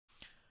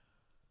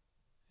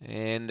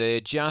And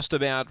they're just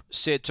about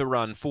set to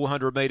run.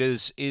 400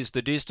 metres is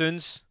the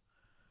distance.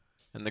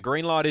 And the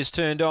green light is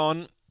turned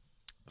on.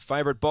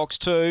 Favourite box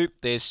 2,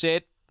 they're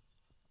set.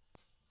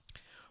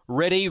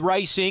 Ready,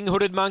 racing.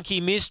 Hooded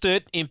Monkey missed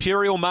it.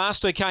 Imperial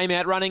Master came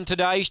out running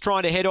today. He's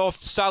trying to head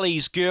off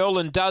Sully's Girl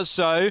and does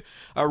so.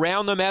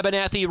 Around them,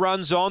 Abernathy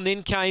runs on.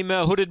 Then came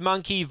Hooded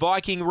Monkey,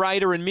 Viking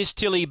Raider and Miss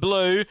Tilly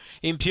Blue.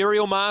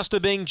 Imperial Master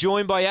being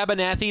joined by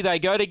Abernathy. They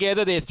go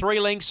together. They're 3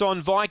 lengths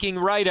on Viking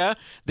Raider.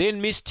 Then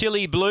Miss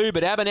Tilly Blue.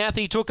 But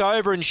Abernathy took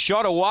over and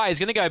shot away. He's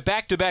going to go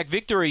back-to-back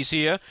victories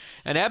here.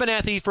 And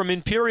Abernathy from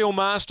Imperial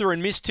Master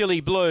and Miss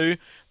Tilly Blue.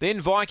 Then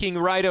Viking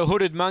Raider,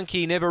 Hooded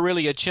Monkey, never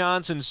really a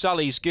chance. And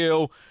Sully's Girl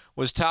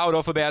was tailed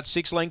off about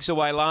 6 lengths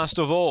away last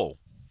of all.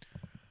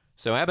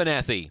 So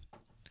Abernathy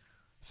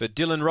for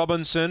Dylan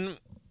Robinson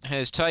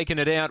has taken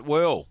it out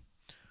well.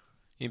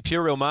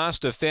 Imperial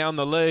Master found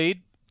the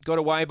lead, got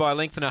away by a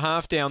length and a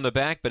half down the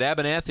back, but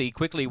Abernathy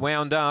quickly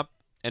wound up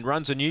and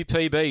runs a new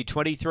PB,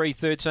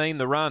 23.13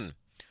 the run.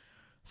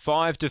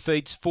 5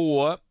 defeats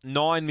 4,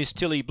 9 Miss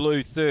Tilly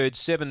Blue third,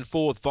 7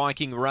 fourth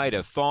Viking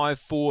Raider, 5,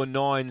 4,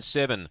 9,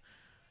 7.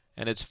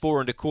 And it's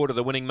 4 1/4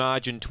 the winning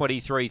margin,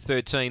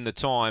 23.13 the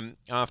time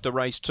after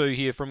race 2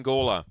 here from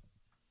Gawler.